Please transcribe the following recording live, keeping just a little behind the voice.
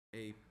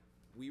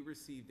We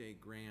received a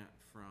grant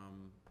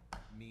from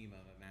MEMA,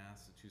 the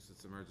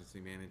Massachusetts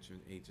Emergency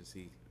Management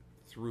Agency,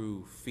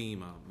 through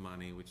FEMA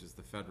money, which is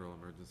the Federal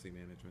Emergency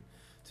Management,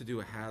 to do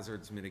a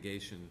hazards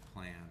mitigation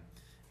plan.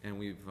 And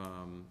we've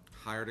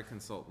hired a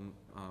consultant,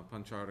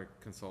 Punch Charter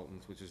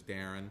Consultants, which is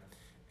Darren,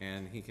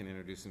 and he can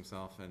introduce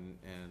himself, and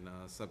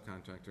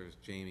subcontractor is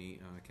Jamie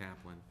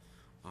Kaplan,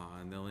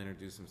 and they'll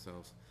introduce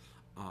themselves.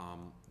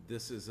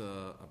 This is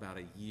about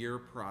a year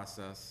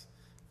process.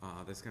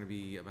 That's going to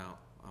be about,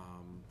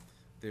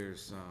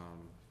 there's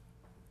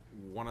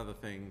one of the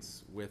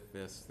things with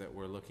this that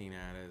we're looking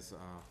at is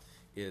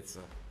it's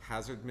a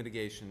hazard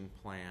mitigation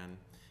plan,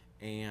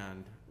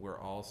 and we're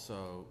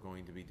also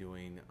going to be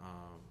doing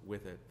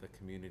with it the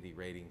community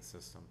rating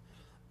system.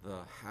 The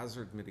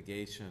hazard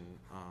mitigation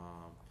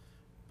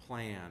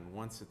plan,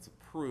 once it's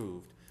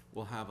approved,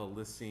 will have a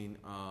listing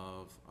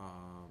of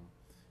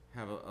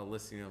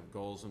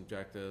goals,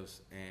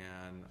 objectives,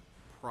 and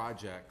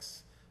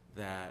projects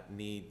that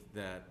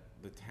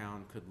the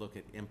town could look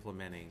at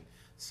implementing,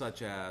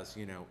 such as,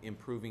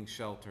 improving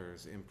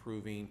shelters,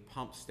 improving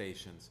pump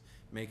stations,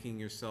 making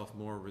yourself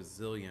more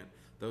resilient,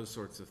 those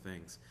sorts of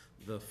things.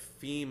 The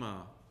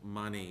FEMA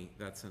money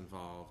that's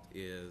involved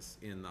is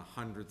in the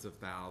hundreds of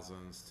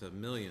thousands to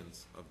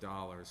millions of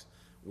dollars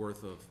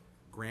worth of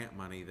grant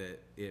money that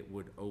it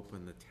would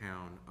open the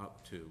town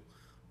up to.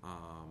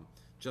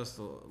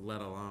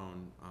 Let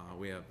alone,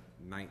 we have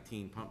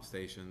 19 pump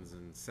stations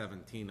and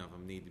 17 of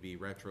them need to be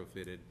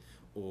retrofitted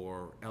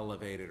or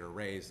elevated or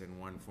raised in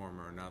one form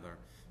or another.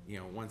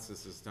 Once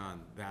this is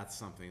done, that's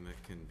something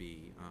that can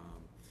be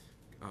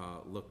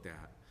looked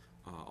at.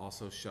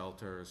 Also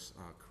shelters,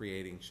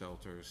 creating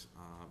shelters,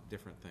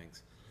 different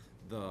things.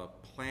 The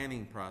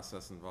planning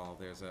process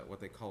involved, there's what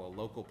they call a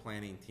local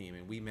planning team,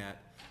 and we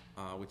met,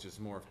 which is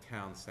more of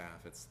town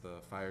staff. It's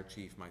the fire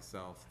chief,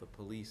 myself, the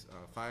police,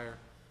 fire,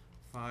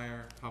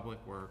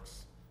 public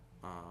works,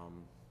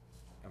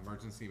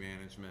 emergency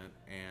management,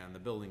 and the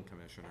building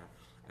commissioner.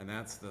 And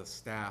that's the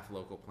staff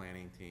local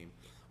planning team.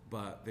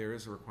 But there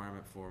is a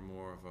requirement for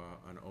more of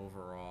an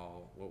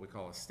overall, what we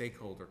call a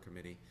stakeholder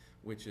committee,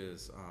 which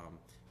is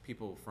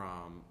people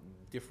from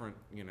different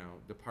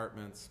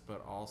departments,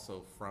 but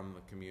also from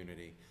the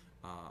community.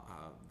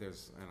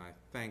 And I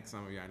thank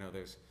some of you. I know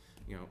there's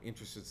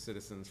interested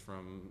citizens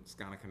from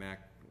Scana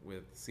Connect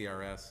with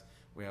CRS.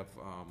 We have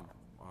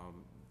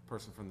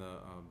person from the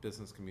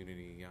business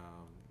community,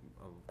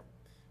 a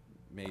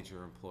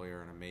major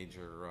employer and a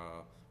major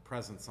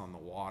presence on the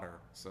water.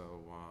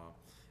 So,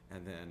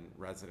 and then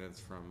residents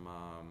from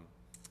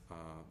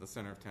the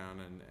center of town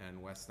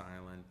and West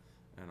Island,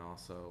 and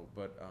also.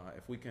 But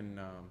if we can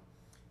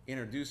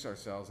introduce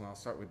ourselves, and I'll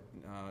start with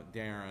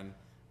Darren,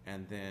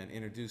 and then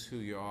introduce who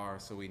you are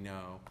so we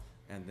know,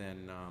 and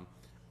then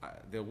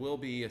there will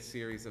be a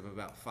series of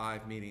about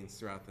 5 meetings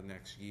throughout the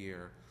next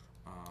year.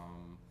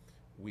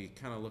 We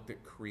kind of looked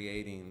at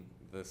creating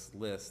this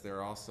list.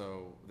 There's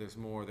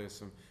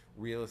some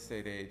real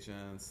estate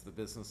agents, the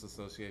business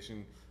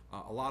association.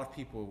 A lot of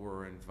people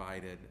were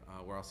invited.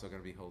 We're also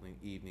going to be holding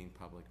evening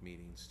public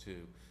meetings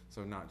too.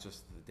 So not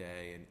just the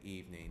day and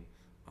evening.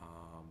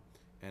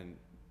 And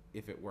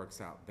if it works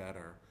out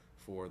better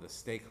for the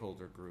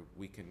stakeholder group,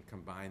 we can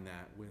combine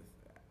that with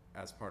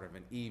as part of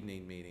an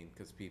evening meeting,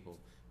 because people,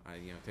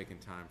 taking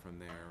time from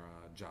their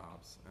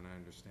jobs, and I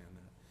understand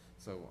that.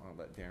 So I'll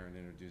let Darren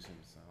introduce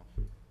himself.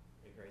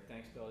 Okay, great.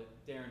 Thanks, Bill.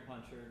 Darren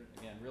Puncher.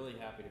 Again, really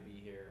happy to be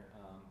here.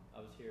 I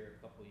was here a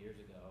couple of years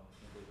ago. I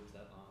can't believe it was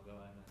that long ago.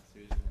 I met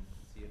Susan and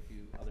see a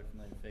few other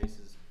familiar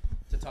faces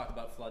to talk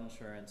about flood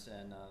insurance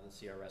and the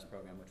CRS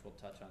program, which we'll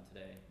touch on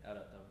today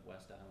out at the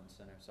West Island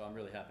Center. So I'm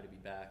really happy to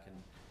be back and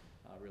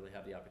really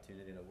have the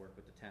opportunity to work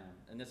with the town.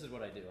 And this is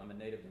what I do. I'm a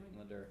native New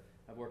Englander.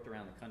 I've worked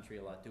around the country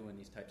a lot doing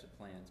these types of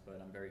plans,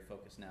 but I'm very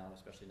focused now,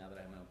 especially now that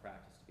I have my own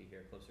practice, to be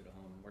here closer to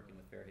home, and working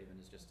with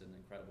Fairhaven is just an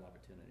incredible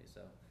opportunity.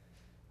 So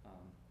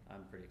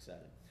I'm pretty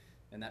excited.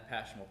 And that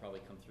passion will probably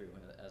come through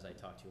as I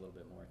talk to you a little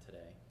bit more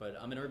today. But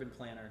I'm an urban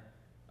planner.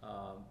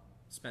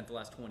 Spent the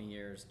last 20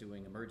 years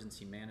doing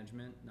emergency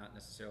management, not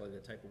necessarily the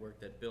type of work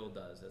that Bill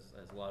does, as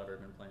a lot of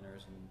urban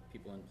planners and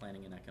people in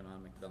planning and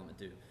economic development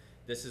do.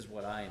 This is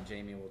what I and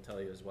Jamie will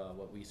tell you as well,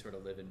 what we sort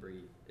of live and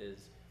breathe,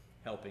 is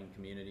helping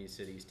communities,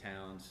 cities,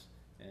 towns,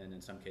 and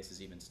in some cases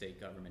even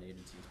state government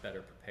agencies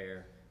better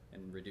prepare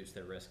and reduce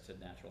their risk to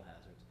natural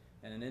hazards.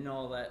 And in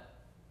all that,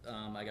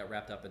 I got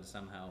wrapped up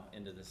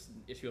into this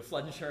issue of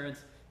flood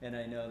insurance, and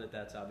I know that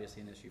that's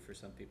obviously an issue for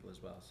some people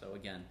as well. So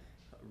again,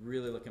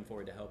 really looking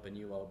forward to helping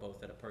you all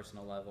both at a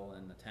personal level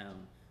and the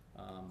town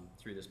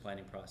through this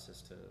planning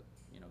process to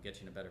get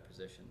you in a better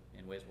position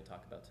in ways we'll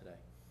talk about today.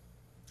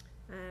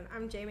 And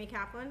I'm Jamie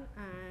Kaplan.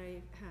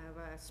 I have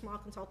a small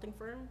consulting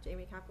firm,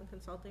 Jamie Kaplan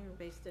Consulting. We're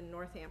based in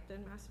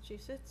Northampton,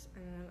 Massachusetts.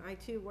 And I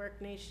too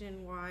work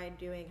nationwide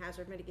doing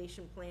hazard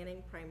mitigation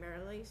planning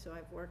primarily. So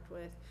I've worked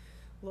with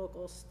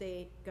local,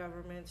 state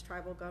governments,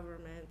 tribal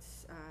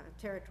governments,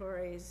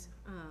 territories.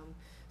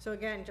 So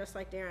again, just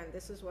like Darren,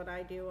 this is what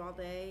I do all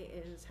day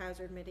is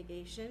hazard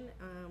mitigation.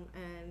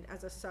 And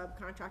as a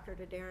subcontractor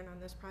to Darren on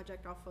this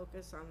project, I'll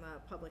focus on the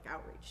public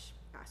outreach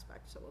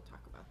aspect. So we'll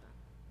talk about that.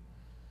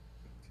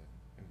 Okay.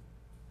 And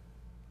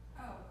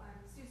Oh,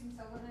 I'm Susan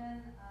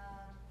Silverman.